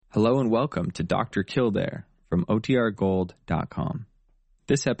Hello and welcome to Dr. Kildare from OTRGold.com.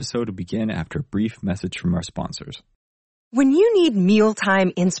 This episode will begin after a brief message from our sponsors. When you need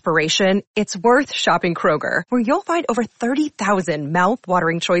mealtime inspiration, it's worth shopping Kroger, where you'll find over 30,000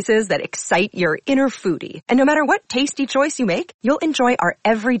 mouth-watering choices that excite your inner foodie. And no matter what tasty choice you make, you'll enjoy our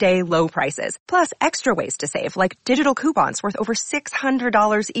everyday low prices, plus extra ways to save, like digital coupons worth over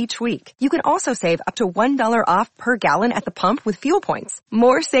 $600 each week. You can also save up to $1 off per gallon at the pump with fuel points.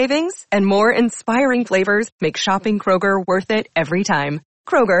 More savings and more inspiring flavors make shopping Kroger worth it every time.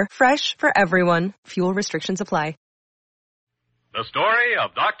 Kroger, fresh for everyone. Fuel restrictions apply. The story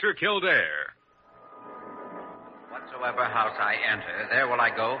of Dr. Kildare. Whatsoever house I enter, there will I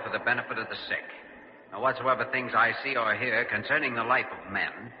go for the benefit of the sick. Now, whatsoever things I see or hear concerning the life of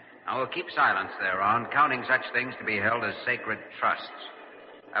men, I will keep silence thereon, counting such things to be held as sacred trusts.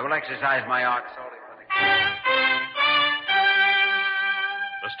 I will exercise my art solely for the...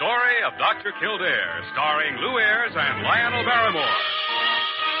 The story of Dr. Kildare, starring Lou Ayres and Lionel Barrymore.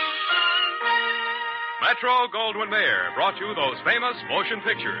 Metro-Goldwyn-Mayer brought you those famous motion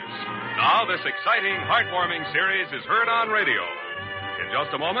pictures. Now this exciting, heartwarming series is heard on radio. In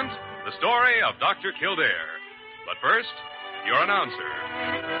just a moment, the story of Dr. Kildare. But first, your announcer.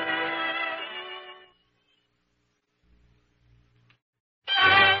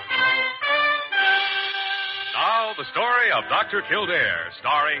 Now, the story of Dr. Kildare,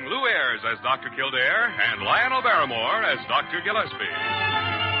 starring Lou Ayres as Dr. Kildare and Lionel Barrymore as Dr. Gillespie.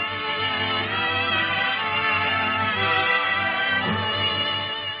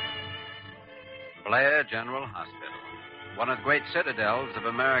 Blair General Hospital, one of the great citadels of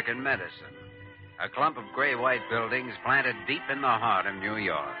American medicine. A clump of gray-white buildings planted deep in the heart of New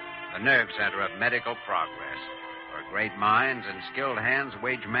York, the nerve center of medical progress, where great minds and skilled hands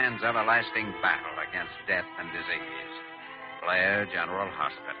wage man's everlasting battle against death and disease. Blair General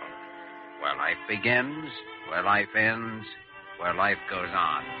Hospital, where life begins, where life ends, where life goes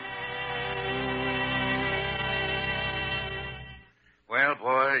on. Well,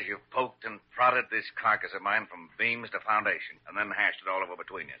 boys, you've poked and prodded this carcass of mine from beams to foundation, and then hashed it all over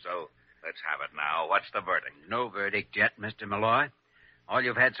between you. So let's have it now. What's the verdict? No verdict yet, Mr. Malloy. All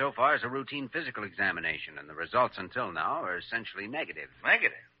you've had so far is a routine physical examination, and the results until now are essentially negative.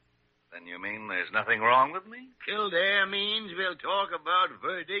 Negative? Then you mean there's nothing wrong with me? Kildare means we'll talk about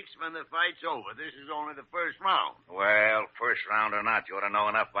verdicts when the fight's over. This is only the first round. Well, first round or not, you ought to know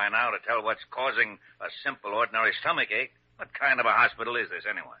enough by now to tell what's causing a simple, ordinary stomachache. What kind of a hospital is this,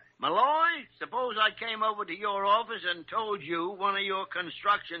 anyway? Malloy, suppose I came over to your office and told you one of your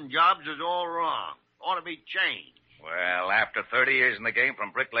construction jobs is all wrong. Ought to be changed. Well, after 30 years in the game, from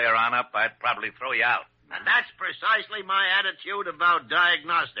bricklayer on up, I'd probably throw you out. And that's precisely my attitude about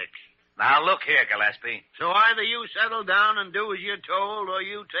diagnostics. Now, look here, Gillespie. So either you settle down and do as you're told, or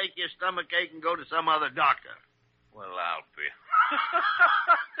you take your stomachache and go to some other doctor. Well, I'll be...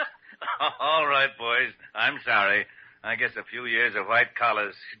 All right, boys. I'm sorry. I guess a few years of white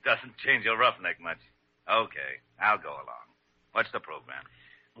collars doesn't change a roughneck much. Okay, I'll go along. What's the program?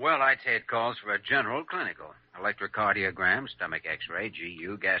 Well, I'd say it calls for a general clinical. Electrocardiogram, stomach x-ray,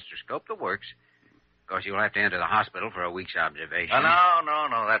 GU, gastroscope, the works. Of course, you'll have to enter the hospital for a week's observation.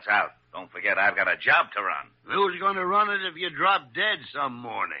 No, that's out. Don't forget, I've got a job to run. Who's going to run it if you drop dead some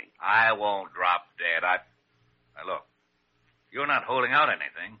morning? I won't drop dead. Now, look, you're not holding out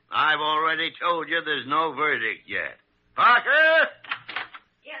anything. I've already told you there's no verdict yet. Parker?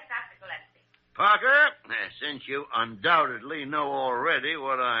 Yes, Dr. Gillespie. Parker, since you undoubtedly know already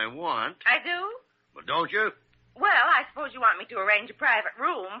what I want... I do? Well, don't you? Well, I suppose you want me to arrange a private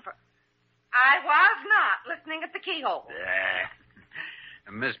room for... I was not listening at the keyhole.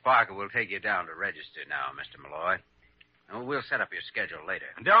 Miss Parker will take you down to register now, Mr. Malloy. And we'll set up your schedule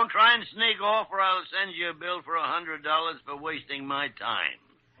later. And don't try and sneak off, or I'll send you a bill for $100 for wasting my time.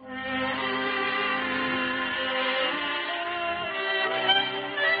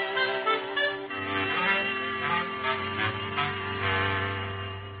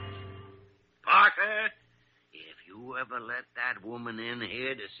 Parker, if you ever let that woman in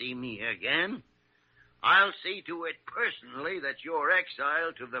here to see me again, I'll see to it personally that you're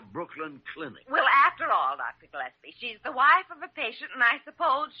exiled to the Brooklyn Clinic. Well, after all, Dr. Gillespie, she's the wife of a patient, and I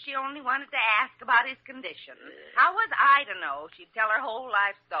suppose she only wanted to ask about his condition. How was I to know she'd tell her whole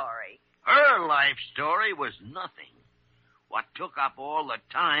life story? Her life story was nothing. What took up all the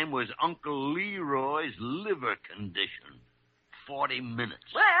time was Uncle Leroy's liver condition. 40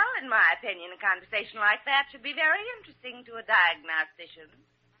 minutes. Well, in my opinion, a conversation like that should be very interesting to a diagnostician.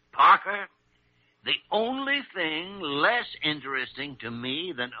 Parker, the only thing less interesting to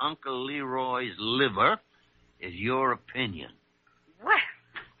me than Uncle Leroy's liver is your opinion. Well,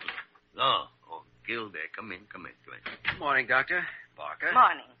 Kildare. Come in. Good morning, Doctor. Barker.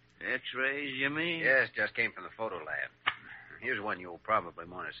 Morning. X-rays, Jimmy? Yes, just came from the photo lab. Here's one you'll probably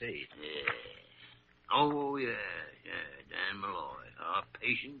want to see. Yeah. Oh, yeah. Dan Malloy, our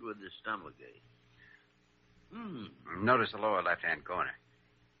patient with the stomachache. Notice the lower left-hand corner.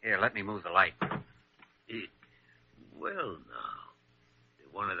 Here, let me move the light. Well, now.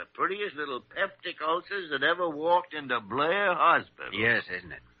 One of the prettiest little peptic ulcers that ever walked into Blair Hospital. Yes,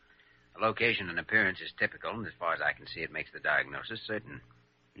 isn't it? The location and appearance is typical, and as far as I can see, it makes the diagnosis certain.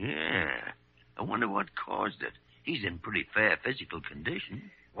 Yeah. I wonder what caused it. He's in pretty fair physical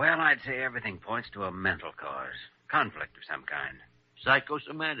condition. Well, I'd say everything points to a mental cause. Conflict of some kind.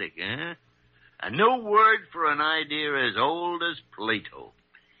 Psychosomatic, eh? A new word for an idea as old as Plato.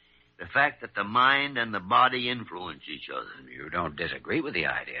 The fact that the mind and the body influence each other. You don't disagree with the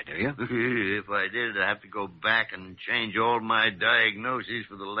idea, do you? If I did, I'd have to go back and change all my diagnoses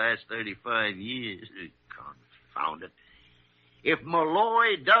for the last 35 years. Confound it. If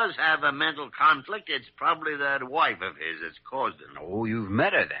Malloy does have a mental conflict, it's probably that wife of his that's caused it. Oh, you've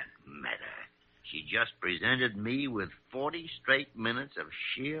met her then. Met her. She just presented me with 40 straight minutes of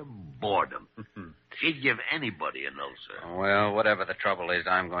sheer boredom. She'd give anybody an ulcer. Well, whatever the trouble is,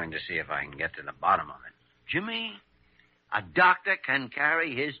 I'm going to see if I can get to the bottom of it. Jimmy, a doctor can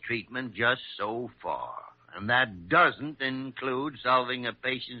carry his treatment just so far, and that doesn't include solving a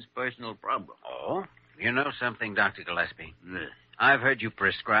patient's personal problem. Oh? You know something, Dr. Gillespie? I've heard you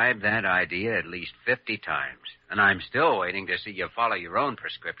prescribe that idea at least 50 times, and I'm still waiting to see you follow your own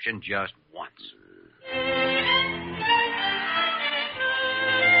prescription just once.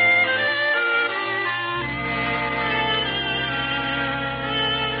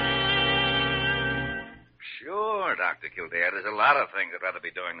 Sure, Dr. Kildare. There's a lot of things I'd rather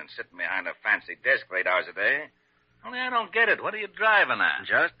be doing than sitting behind a fancy desk for 8 hours a day. Only I don't get it. What are you driving at?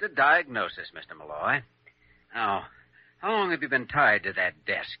 Just a diagnosis, Mr. Malloy. Now, how long have you been tied to that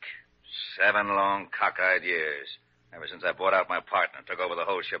desk? 7 long, cockeyed years. Ever since I bought out my partner and took over the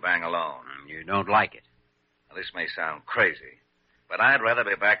whole shebang alone. You don't like it. Well, this may sound crazy, but I'd rather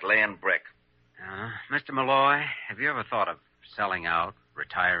be back laying brick. Mr. Malloy, have you ever thought of selling out,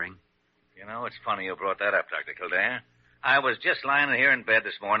 retiring? You know, it's funny you brought that up, Dr. Kildare. I was just lying here in bed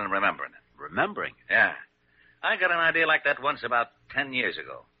this morning remembering it. Remembering? Yeah. I got an idea like that once about 10 years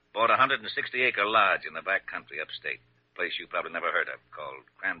ago. Bought a 160-acre lodge in the back country upstate. Place you probably never heard of, called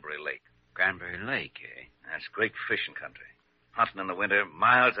Cranberry Lake. Cranberry Lake, eh? That's great fishing country. Hunting in the winter,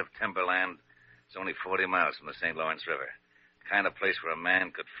 miles of timberland. It's only 40 miles from the St. Lawrence River. The kind of place where a man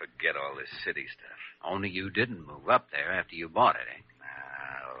could forget all this city stuff. Only you didn't move up there after you bought it, eh?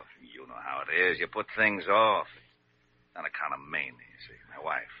 Now, you know how it is. You put things off. On account of Mamie, you see, my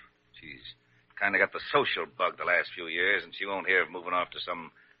wife. She's kind of got the social bug the last few years, and she won't hear of moving off to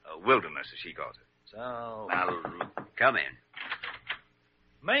some wilderness, as she calls it. So, Now, come in.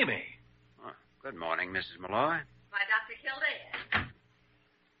 Mamie. Oh, good morning, Mrs. Malloy. Why, Dr. Kildare.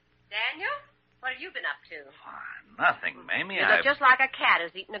 Daniel, what have you been up to? Nothing, Mamie. You look just like a cat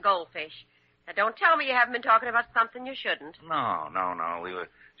who's eaten a goldfish. Now, don't tell me you haven't been talking about something you shouldn't. No. We were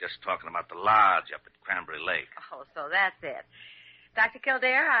just talking about the lodge up at Cranberry Lake. Oh, so that's it. Dr.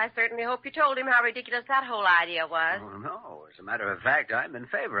 Kildare, I certainly hope you told him how ridiculous that whole idea was. Oh, no. As a matter of fact, I'm in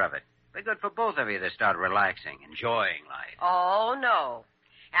favor of it. Be good for both of you to start relaxing, enjoying life. Oh, no.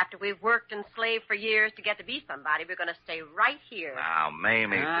 After we've worked and slaved for years to get to be somebody, we're going to stay right here. Now,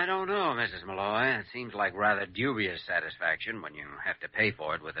 Mamie. I don't know, Mrs. Malloy. It seems like rather dubious satisfaction when you have to pay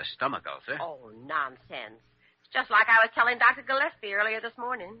for it with a stomach ulcer. Oh, nonsense. It's just like I was telling Dr. Gillespie earlier this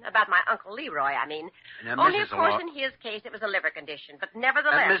morning. About my Uncle Leroy, I mean. Now, Only, Mrs. of course, Malloy... in his case, it was a liver condition. But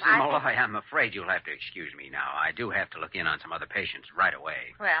nevertheless, Mrs. Malloy, I'm afraid you'll have to excuse me now. I do have to look in on some other patients right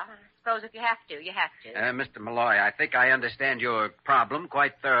away. Well, I suppose if you have to, you have to. Mr. Malloy, I think I understand your problem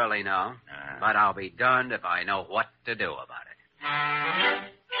quite thoroughly now. But I'll be darned if I know what to do about it.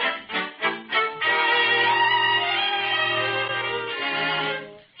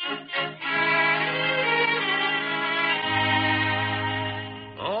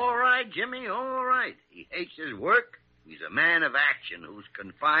 All right, Jimmy, all right. He hates his work. He's a man of action who's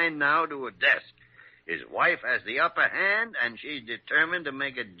confined now to a desk. His wife has the upper hand, and she's determined to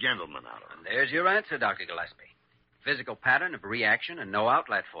make a gentleman out of him. And there's your answer, Dr. Gillespie. Physical pattern of reaction and no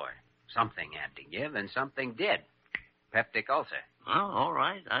outlet for it. Something had to give, and something did. Peptic ulcer. Well, all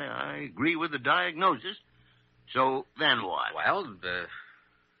right. I agree with the diagnosis. So then what? Well,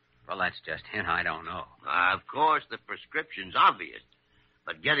 that's just hint. I don't know. Of course, the prescription's obvious.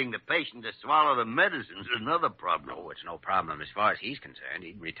 But getting the patient to swallow the medicines is another problem. No, it's no problem as far as he's concerned.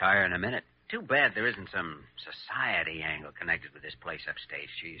 He'd retire in a minute. Too bad there isn't some society angle connected with this place upstate.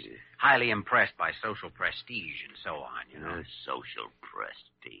 She's highly impressed by social prestige and so on, you know. Social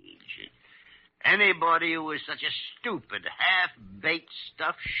prestige. Anybody who is such a stupid, half-baked,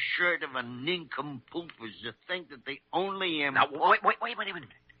 stuffed shirt of a nincompoop is to think that the only... Now, wait a minute.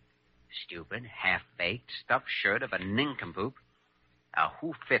 Stupid, half-baked, stuffed shirt of a nincompoop. Now,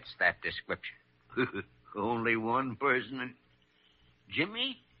 who fits that description? Only one person.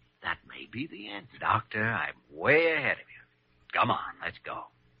 Jimmy, that may be the answer. Doctor, I'm way ahead of you. Come on, let's go.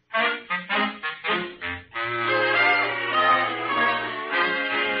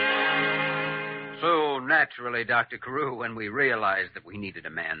 So, naturally, Dr. Carew, when we realized that we needed a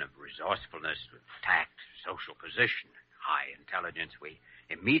man of resourcefulness, tact, social position, high intelligence, we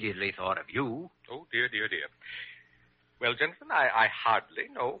immediately thought of you. Oh, dear. Well, gentlemen, I hardly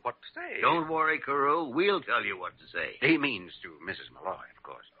know what to say. Don't worry, Carew. We'll tell you what to say. He means to Mrs. Malloy, of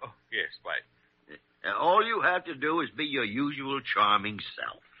course. Oh, yes, why? All you have to do is be your usual charming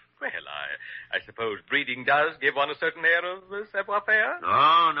self. Well, I suppose breeding does give one a certain air of savoir-faire.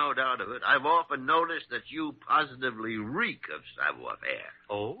 Oh, no doubt of it. I've often noticed that you positively reek of savoir-faire.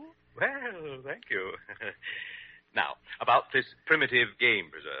 Oh? Well, thank you. Now, about this primitive game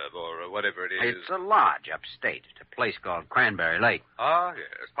preserve, or whatever it is. It's a lodge upstate at a place called Cranberry Lake. Ah,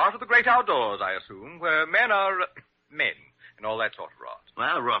 yes. Part of the great outdoors, I assume, where men are men and all that sort of rot.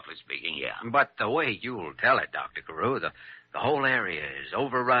 Well, roughly speaking, yeah. But the way you'll tell it, Dr. Carew, the whole area is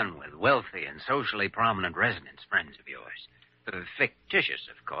overrun with wealthy and socially prominent residents, friends of yours. Fictitious,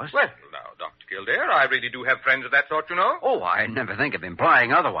 of course. Well, now, Dr. Kildare, I really do have friends of that sort, you know. Oh, I never think of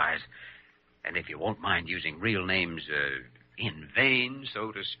implying otherwise. And if you won't mind using real names in vain,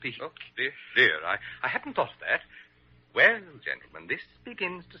 so to speak. Oh, dear, I hadn't thought of that. Well, gentlemen, this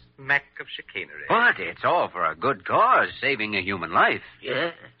begins to smack of chicanery. But it's all for a good cause, saving a human life.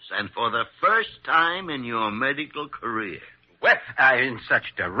 Yes, and for the first time in your medical career. Well, in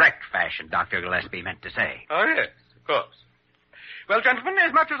such direct fashion, Dr. Gillespie meant to say. Oh, yes, of course. Well, gentlemen,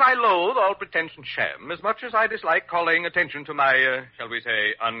 as much as I loathe all pretense and sham, as much as I dislike calling attention to my, shall we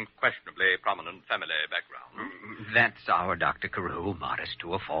say, unquestionably prominent family background. That's our Dr. Carew, modest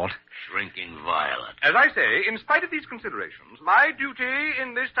to a fault. Shrinking violet. As I say, in spite of these considerations, my duty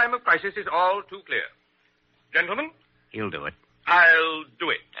in this time of crisis is all too clear. Gentlemen? He'll do it. I'll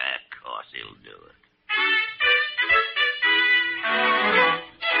do it. Of course he'll do it.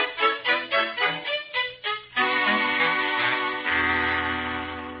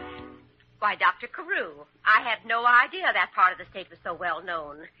 Why, Dr. Carew, I had no idea that part of the state was so well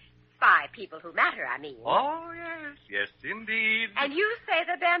known. By people who matter, I mean. Oh, yes, indeed. And you say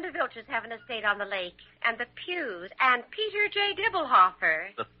the Band of Ulcers have an estate on the lake, and the Pews, and Peter J.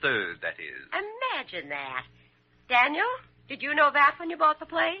 Dibblehoffer. The third, that is. Imagine that. Daniel, did you know that when you bought the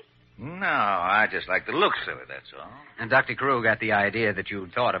place? No, I just like the looks of it, that's all. And Dr. Carew got the idea that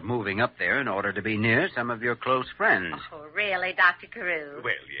you'd thought of moving up there in order to be near some of your close friends. Oh, really, Dr. Carew?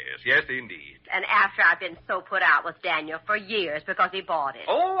 Well, yes, indeed. And after I've been so put out with Daniel for years because he bought it.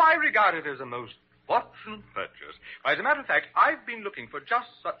 Oh, I regard it as a most fortunate purchase. As a matter of fact, I've been looking for just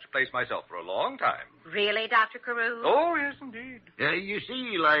such a place myself for a long time. Really, Dr. Carew? Oh, yes, indeed. You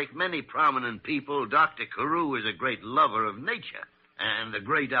see, like many prominent people, Dr. Carew is a great lover of nature. And the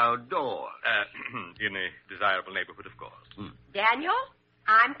great outdoors. In a desirable neighborhood, of course. Daniel,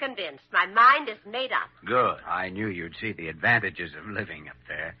 I'm convinced. My mind is made up. Good. I knew you'd see the advantages of living up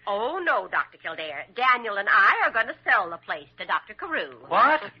there. Oh, no, Dr. Kildare. Daniel and I are going to sell the place to Dr. Carew.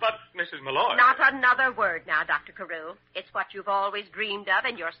 What? But, Mrs. Malloy... Not another word now, Dr. Carew. It's what you've always dreamed of,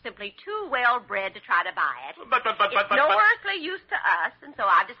 and you're simply too well-bred to try to buy it. But... It's no earthly use to us, and so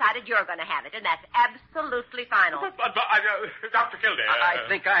I've decided you're going to have it, and that's absolutely final. Dr. Kildare... I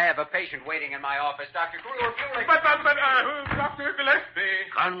think I have a patient waiting in my office. Dr. Carew, if you'll... Dr. Gillespie...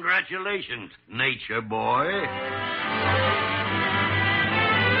 Congratulations, nature boy.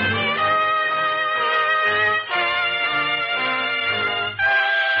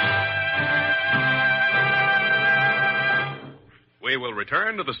 We will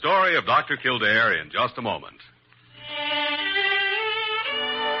return to the story of Dr. Kildare in just a moment.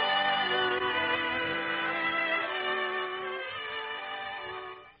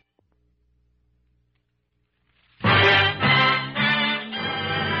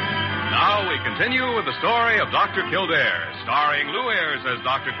 Continue with the story of Dr. Kildare, starring Lou Ayres as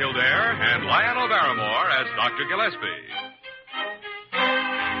Dr. Kildare and Lionel Barrymore as Dr. Gillespie.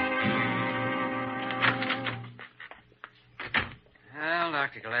 Well, Well,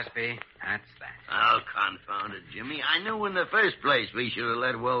 Dr. Gillespie, that's that. Oh, confound it, Jimmy. I knew in the first place we should have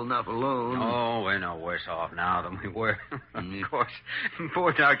let well enough alone. Oh, we're no worse off now than we were. Of course.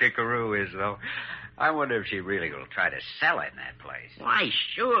 Poor Dr. Carew is, though. I wonder if she really will try to sell it in that place. Why,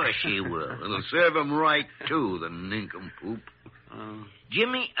 sure she will. It'll serve him right, too, the nincompoop.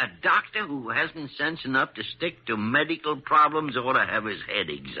 Jimmy, a doctor who hasn't sense enough to stick to medical problems ought to have his head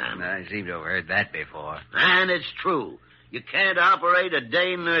examined. I seem to have heard that before. And it's true. You can't operate a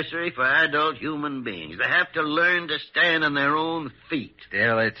day nursery for adult human beings. They have to learn to stand on their own feet.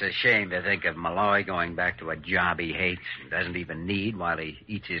 Still, it's a shame to think of Malloy going back to a job he hates and doesn't even need while he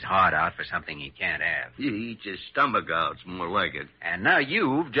eats his heart out for something he can't have. He eats his stomach out, it's more like it. And now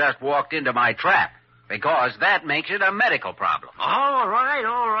you've just walked into my trap. Because that makes it a medical problem. All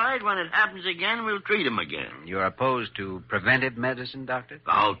right. When it happens again, we'll treat him again. You're opposed to preventive medicine, Doctor?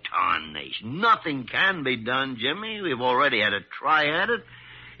 Oh, tarnation. Nothing can be done, Jimmy. We've already had a try at it.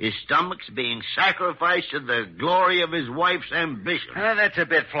 His stomach's being sacrificed to the glory of his wife's ambition. That's a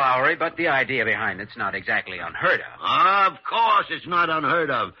bit flowery, but the idea behind it's not exactly unheard of. Of course it's not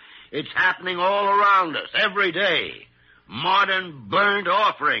unheard of. It's happening all around us, every day. Modern burnt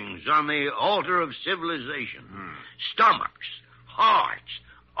offerings on the altar of civilization. Stomachs, hearts,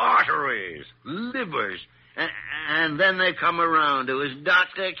 arteries, livers. And then they come around to us,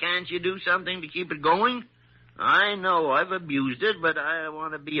 Doctor, can't you do something to keep it going? I know I've abused it, but I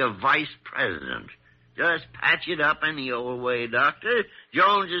want to be a vice president. Just patch it up any old way, Doctor.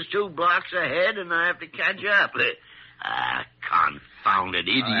 Jones is 2 blocks ahead, and I have to catch up. Confounded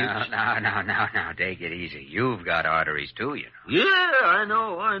idiots. Now, take it easy. You've got arteries, too, you know. Yeah, I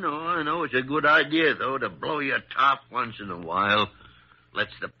know. It's a good idea, though, to blow your top once in a while.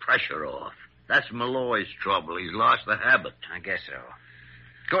 Lets the pressure off. That's Malloy's trouble. He's lost the habit. I guess so.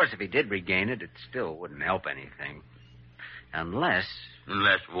 Of course, if he did regain it, it still wouldn't help anything. Unless...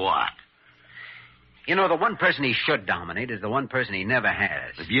 Unless what? You know, the one person he should dominate is the one person he never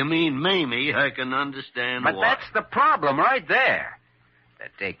has. If you mean Mamie, I can understand But why. that's the problem right there.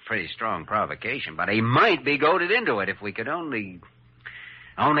 That'd take pretty strong provocation, but he might be goaded into it if we could only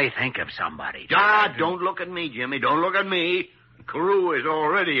think of somebody. Don't look at me, Jimmy. Don't look at me. Carew is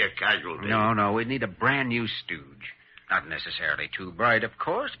already a casualty. No, we'd need a brand new stooge. Not necessarily too bright, of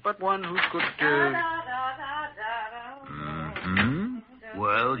course, but one who could,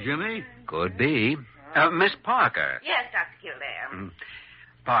 Well, Jimmy? Could be. Miss Parker. Yes, Dr. Kildare.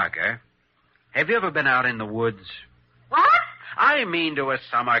 Parker, have you ever been out in the woods? What? I mean to a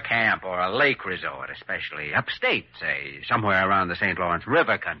summer camp or a lake resort, especially upstate, say, somewhere around the St. Lawrence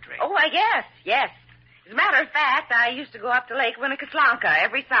River country. Oh, I guess, yes. As a matter of fact, I used to go up to Lake Winnebago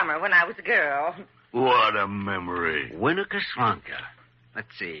every summer when I was a girl. What a memory. Winnebago.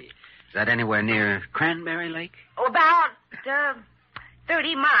 Let's see. Is that anywhere near Cranberry Lake? Oh, about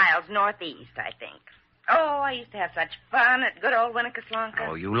 30 miles northeast, I think. Oh, I used to have such fun at good old Winnebago.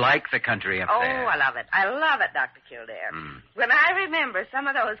 Oh, you like the country up there. Oh, I love it. I love it, Dr. Kildare. When I remember some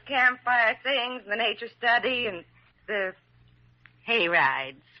of those campfire things, the nature study, and the hay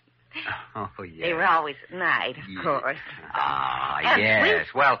rides. Oh, yeah. They were always at night, of course. Yes.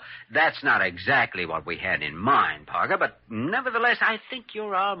 Well, that's not exactly what we had in mind, Parker, but nevertheless, I think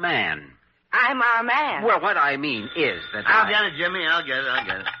you're our man. I'm our man. Well, what I mean is that I'll get it, Jimmy. I'll get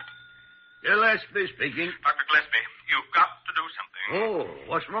it. Gillespie speaking. Dr. Gillespie, you've got to do something. Oh,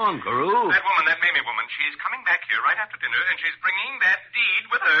 what's wrong, Carew? That Mamie woman, she's coming back here right after dinner, and she's bringing that deed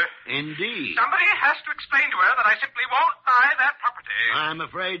with her. Indeed. Somebody has to explain to her that I simply won't buy that property. I'm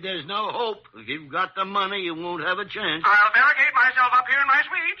afraid there's no hope. If you've got the money, you won't have a chance. I'll barricade myself up here in my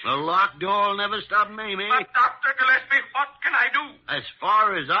suite. The locked door will never stop Mamie. But, Dr. Gillespie, what can I do? As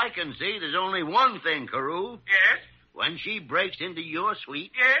far as I can see, there's only one thing, Carew. Yes? When she breaks into your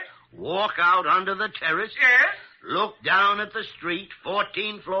suite, Yes? walk out onto the terrace, Yes? look down at the street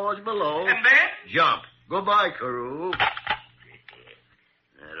 14 floors below, And then? jump. Goodbye, Carew.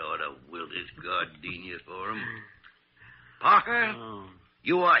 That ought to wilt his gardenia for him. Parker,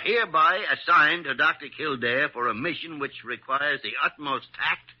 you are hereby assigned to Dr. Kildare for a mission which requires the utmost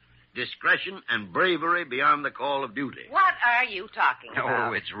tact, discretion, and bravery beyond the call of duty. What are you talking about?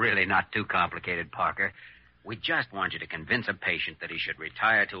 Oh, it's really not too complicated, Parker. We just want you to convince a patient that he should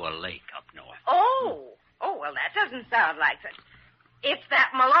retire to a lake up north. Oh, well, that doesn't sound like such... It's that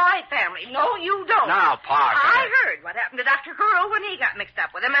Malloy family. No, you don't. Now, Parker. I heard what happened to Dr. Carew when he got mixed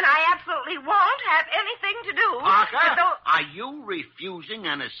up with him, and I absolutely won't have anything to do Parker, with those... are you refusing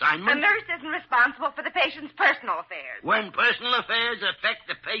an The assignment? nurse isn't responsible for the patient's personal affairs. When personal affairs affect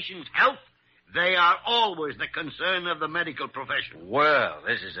the patient's health, They are always the concern of the medical profession. Well,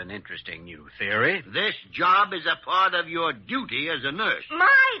 this is an interesting new theory. This job is a part of your duty as a nurse.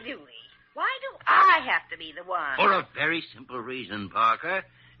 My duty? Why do I have to be the one? For a very simple reason, Parker.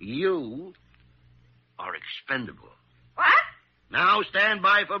 You are expendable. What? Now stand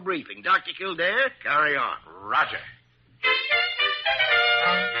by for briefing. Dr. Kildare, carry on. Roger.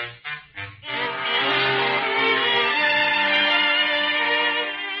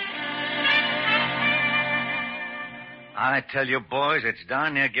 I tell you, boys, it's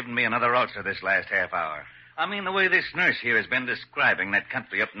darn near giving me another ulcer this last half hour. I mean, the way this nurse here has been describing that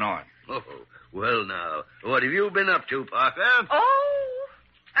country up north. Oh, well, now, what have you been up to, Parker? Oh,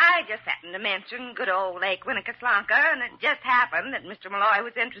 I just happened to mention good old Lake Winnebago, and it just happened that Mr. Malloy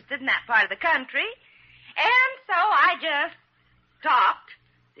was interested in that part of the country. And so I just talked,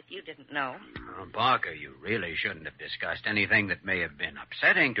 if you didn't know. Parker, you really shouldn't have discussed anything that may have been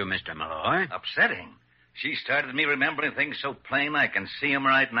upsetting to Mr. Malloy. Upsetting? She started me remembering things so plain I can see 'em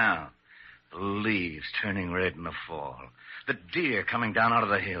right now. The leaves turning red in the fall. The deer coming down out of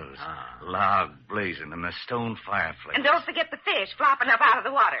the hills. Log blazing in the stone fireplace. And don't forget the fish flopping up out of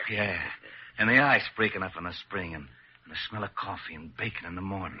the water. Yeah. And the ice breaking up in the spring and the smell of coffee and bacon in the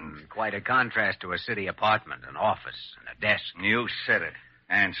morning. Quite a contrast to a city apartment, an office, and a desk. You said it.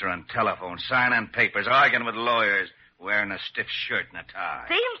 Answering telephone, signing papers, arguing with lawyers, wearing a stiff shirt and a tie.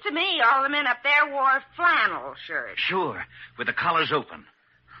 Seems to me all the men up there wore flannel shirts. Sure, with the collars open.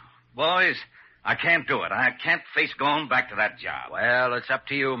 Boys, I can't do it. I can't face going back to that job. Well, it's up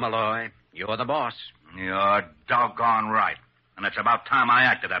to you, Malloy. You're the boss. You're doggone right. And it's about time I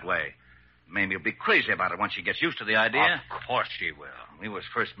acted that way. Mamie will be crazy about it once she gets used to the idea. Of course she will. When we was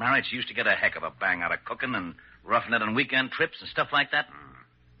first married, she used to get a heck of a bang out of cooking and roughing it on weekend trips and stuff like that.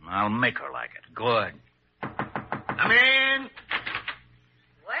 I'll make her like it. Good. Come in.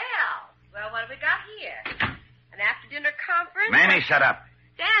 Well, what have we got here? An after-dinner conference? Mamie, shut up.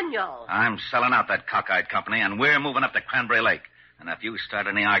 Daniel. I'm selling out that cockeyed company, and we're moving up to Cranberry Lake. And if you start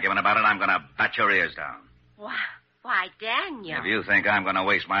any argument about it, I'm going to bat your ears down. Why, Daniel. If you think I'm going to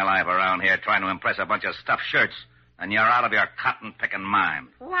waste my life around here trying to impress a bunch of stuffed shirts, then you're out of your cotton-picking mind.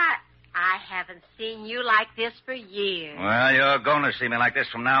 What? I haven't seen you like this for years. Well, you're going to see me like this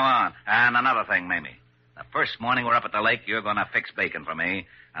from now on. And another thing, Mamie. The first morning we're up at the lake, you're going to fix bacon for me,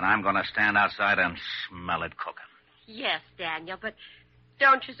 and I'm going to stand outside and smell it cooking. Yes, Daniel, but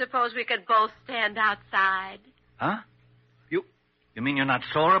don't you suppose we could both stand outside? Huh? You mean you're not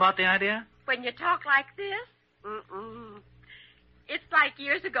sore about the idea? When you talk like this? Mm-mm. It's like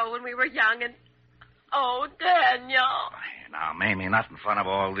years ago when we were young and... Oh, Daniel. Now, Mamie, not in front of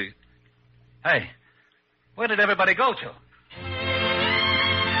all these... Hey, where did everybody go to?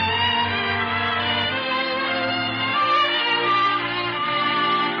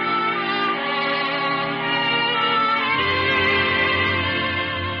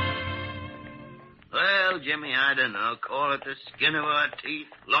 Well, Jimmy, I don't know. Call it the skin of our teeth,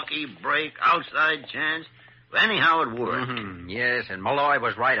 lucky break, outside chance. Anyhow, it worked. Mm-hmm. Yes, and Malloy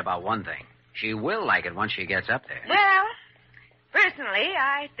was right about one thing. She will like it once she gets up there. Well, personally,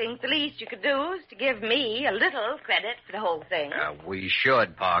 I think the least you could do is to give me a little credit for the whole thing. We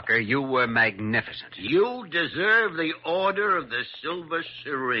should, Parker. You were magnificent. You deserve the Order of the Silver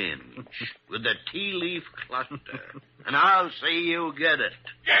Syringe with the tea leaf cluster. And I'll see you get it.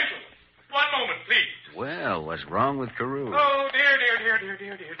 Gentlemen, one moment, please. Well, what's wrong with Carew? Oh,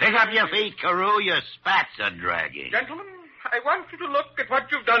 dear. Pick up your feet, Carew. Your spats are dragging. Gentlemen, I want you to look at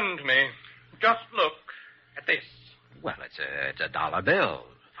what you've done to me. Just look at this. Well, it's a dollar bill.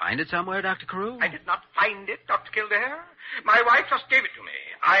 Find it somewhere, Dr. Carew? I did not find it, Dr. Kildare. My wife just gave it to me.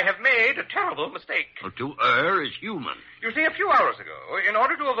 I have made a terrible mistake. Well, to err is human. You see, a few hours ago, in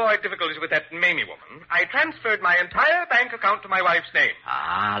order to avoid difficulties with that Mamie woman, I transferred my entire bank account to my wife's name.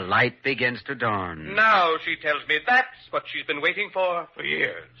 Light begins to dawn. Now she tells me that's what she's been waiting for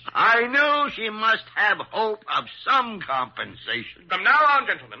years. I knew she must have hope of some compensation. From now on,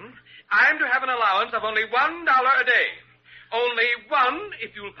 gentlemen, I'm to have an allowance of only $1 a day. Only one,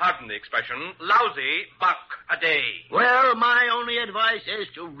 if you'll pardon the expression, lousy buck a day. Well, my only advice is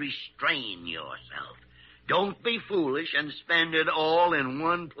to restrain yourself. Don't be foolish and spend it all in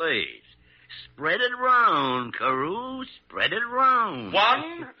one place. Spread it round, Carew. Spread it round.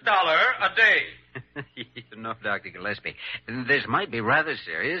 $1 a day. You know, Dr. Gillespie, this might be rather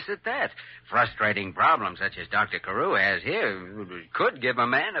serious at that. Frustrating problems such as Dr. Carew has here could give a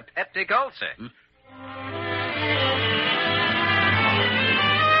man a peptic ulcer.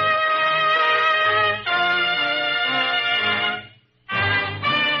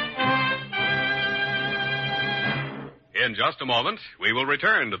 In just a moment, we will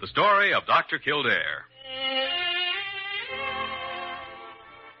return to the story of Dr. Kildare.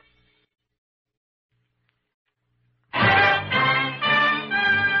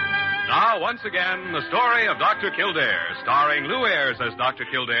 Now, once again, the story of Dr. Kildare, starring Lou Ayres as Dr.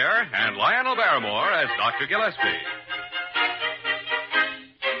 Kildare and Lionel Barrymore as Dr. Gillespie.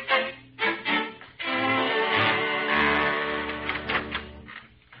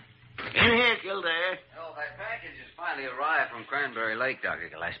 In here, Kildare. Oh, that package has finally arrived from Cranberry Lake, Dr.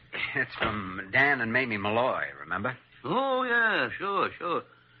 Gillespie. It's from Dan and Mamie Malloy, remember? Oh, yeah, sure.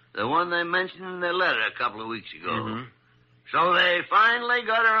 The one they mentioned in their letter a couple of weeks ago. Mm-hmm. So they finally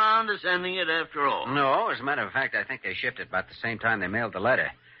got around to sending it after all. No, as a matter of fact, I think they shipped it about the same time they mailed the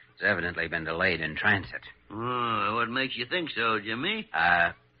letter. It's evidently been delayed in transit. Oh, what makes you think so, Jimmy?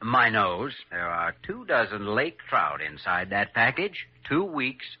 My nose. There are 24 lake trout inside that package, 2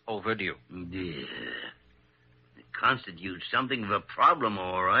 weeks overdue. Yeah. It constitutes something of a problem,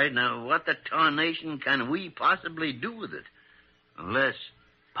 all right. Now, what the tarnation can we possibly do with it? Unless...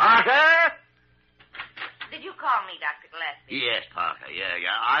 Parker! Did you call me, Dr. Gillespie? Yes, Parker, yeah.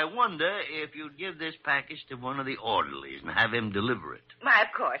 I wonder if you'd give this package to one of the orderlies and have him deliver it. Why, of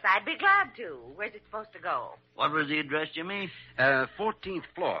course. I'd be glad to. Where's it supposed to go? What was the address, Jimmy? 14th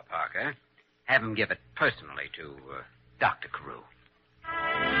floor, Parker. Have him give it personally to Dr. Carew.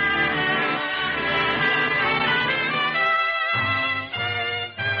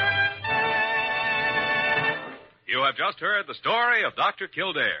 You have just heard the story of Dr.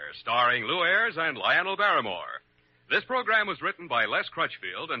 Kildare, starring Lou Ayres and Lionel Barrymore. This program was written by Les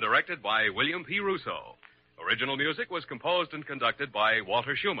Crutchfield and directed by William P. Russo. Original music was composed and conducted by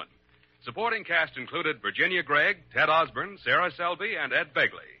Walter Schumann. Supporting cast included Virginia Gregg, Ted Osborne, Sarah Selby, and Ed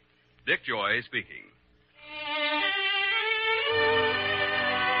Begley. Dick Joy speaking.